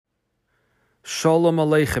Shalom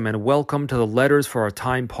Aleichem and welcome to the Letters for Our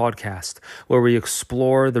Time podcast, where we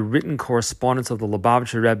explore the written correspondence of the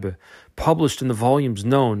Lubavitcher Rebbe, published in the volumes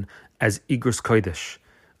known as Igros Kodesh.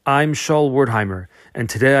 I'm Shaul Wertheimer, and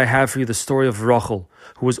today I have for you the story of Rachel,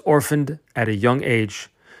 who was orphaned at a young age.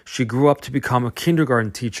 She grew up to become a kindergarten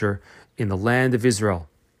teacher in the land of Israel.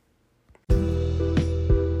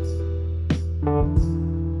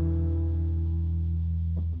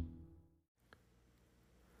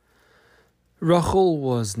 Rachel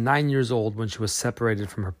was 9 years old when she was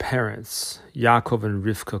separated from her parents, Yaakov and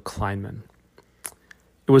Rivka Kleinman.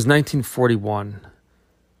 It was 1941,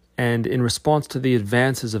 and in response to the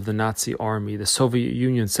advances of the Nazi army, the Soviet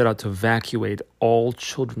Union set out to evacuate all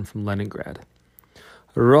children from Leningrad.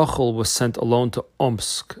 Rachel was sent alone to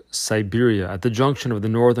Omsk, Siberia, at the junction of the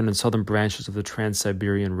northern and southern branches of the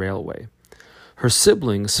Trans-Siberian Railway. Her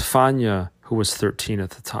siblings, Fanya, who was 13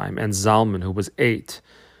 at the time, and Zalman, who was 8,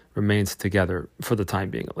 remained together, for the time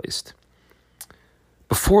being at least.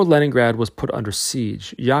 Before Leningrad was put under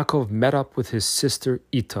siege, Yaakov met up with his sister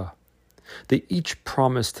Ita. They each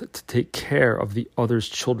promised to take care of the other's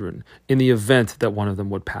children in the event that one of them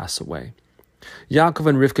would pass away. Yaakov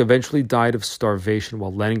and Rivka eventually died of starvation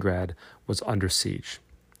while Leningrad was under siege.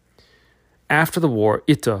 After the war,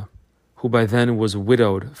 Ita, who by then was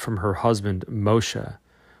widowed from her husband Moshe,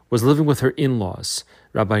 was living with her in-laws,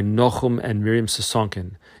 Rabbi Nochum and Miriam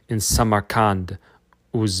Sosonkin, in Samarkand,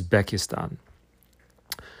 Uzbekistan.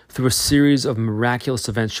 Through a series of miraculous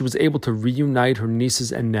events, she was able to reunite her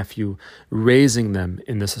nieces and nephew, raising them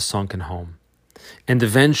in the Sosonkin home. And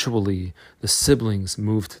eventually, the siblings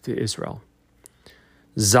moved to Israel.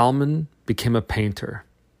 Zalman became a painter.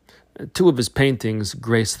 2 of his paintings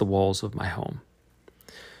grace the walls of my home.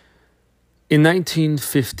 In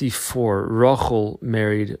 1954, Rachel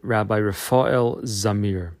married Rabbi Raphael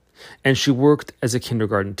Zamir, and she worked as a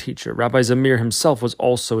kindergarten teacher. Rabbi Zamir himself was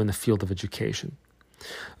also in the field of education.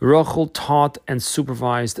 Rachel taught and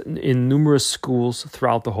supervised in numerous schools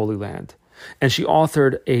throughout the Holy Land, and she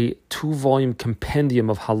authored a 2-volume compendium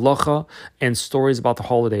of halacha and stories about the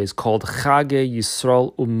holidays called Chage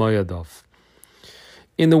Yisrael U'Moyadav.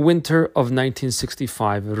 In the winter of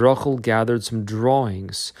 1965, Rachel gathered some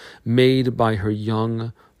drawings made by her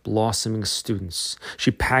young, blossoming students.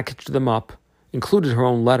 She packaged them up, included her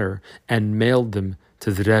own letter, and mailed them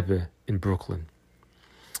to the Rebbe in Brooklyn.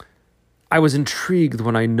 I was intrigued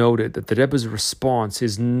when I noted that the Rebbe's response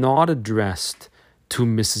is not addressed to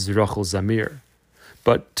Mrs. Rachel Zamir,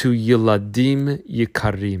 but to Yiladim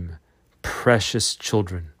Yikarim, precious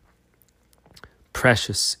children.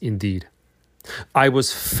 Precious indeed. I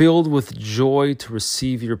was filled with joy to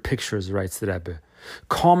receive your pictures, writes the Rebbe,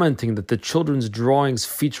 commenting that the children's drawings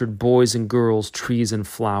featured boys and girls, trees and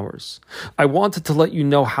flowers. I wanted to let you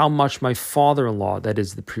know how much my father-in-law, that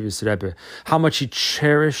is the previous Rebbe, how much he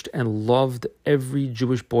cherished and loved every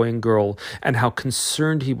Jewish boy and girl, and how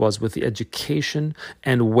concerned he was with the education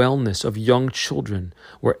and wellness of young children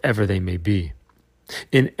wherever they may be.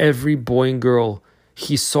 In every boy and girl,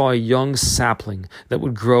 he saw a young sapling that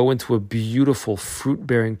would grow into a beautiful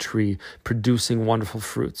fruit-bearing tree, producing wonderful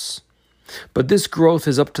fruits. But this growth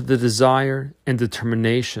is up to the desire and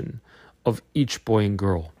determination of each boy and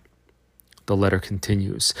girl. The letter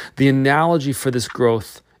continues. The analogy for this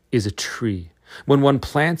growth is a tree. When one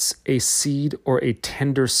plants a seed or a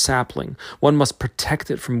tender sapling, one must protect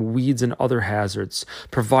it from weeds and other hazards,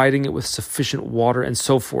 providing it with sufficient water and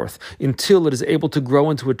so forth, until it is able to grow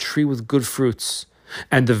into a tree with good fruits.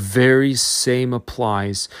 And the very same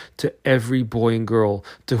applies to every boy and girl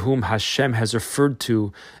to whom Hashem has referred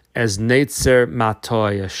to as Netzer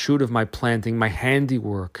Matoy, a shoot of my planting, my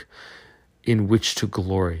handiwork, in which to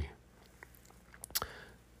glory.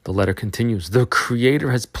 The letter continues. The Creator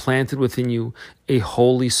has planted within you a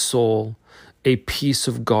holy soul, a piece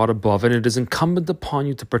of God above, and it is incumbent upon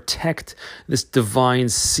you to protect this divine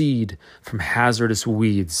seed from hazardous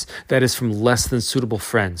weeds, that is, from less than suitable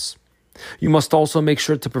friends. You must also make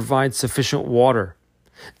sure to provide sufficient water,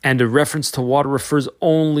 and a reference to water refers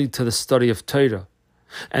only to the study of Torah,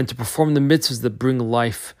 and to perform the mitzvahs that bring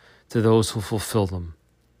life to those who fulfill them.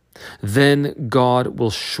 Then God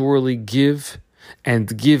will surely give,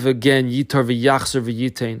 and give again, yitar v'yachzer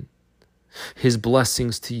v'yitein, His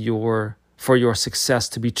blessings for your success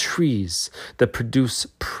to be trees that produce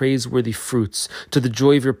praiseworthy fruits, to the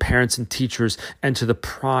joy of your parents and teachers, and to the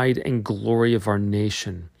pride and glory of our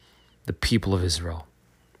nation, the people of Israel.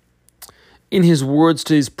 In his words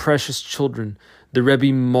to his precious children, the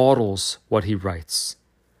Rebbe models what he writes.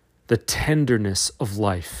 The tenderness of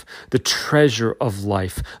life, the treasure of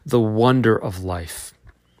life, the wonder of life.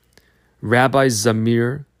 Rabbi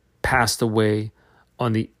Zamir passed away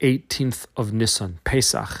on the 18th of Nisan,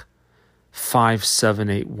 Pesach,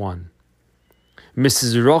 5781.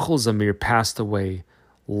 Mrs. Rochel Zamir passed away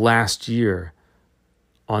last year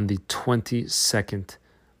on the 22nd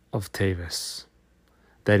of Teves.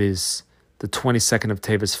 That is the 22nd of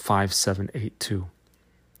Teves, 5782.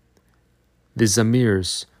 The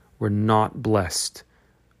Zamirs were not blessed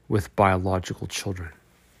with biological children.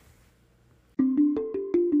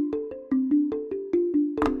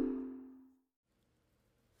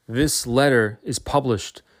 This letter is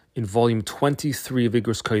published in volume 23 of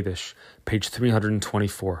Igros Kodesh, page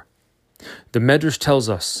 324. The Medrash tells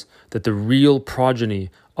us that the real progeny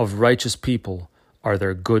of righteous people are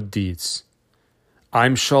their good deeds.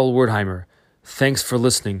 I'm Shaul Wertheimer. Thanks for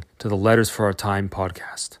listening to the Letters for Our Time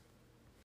podcast.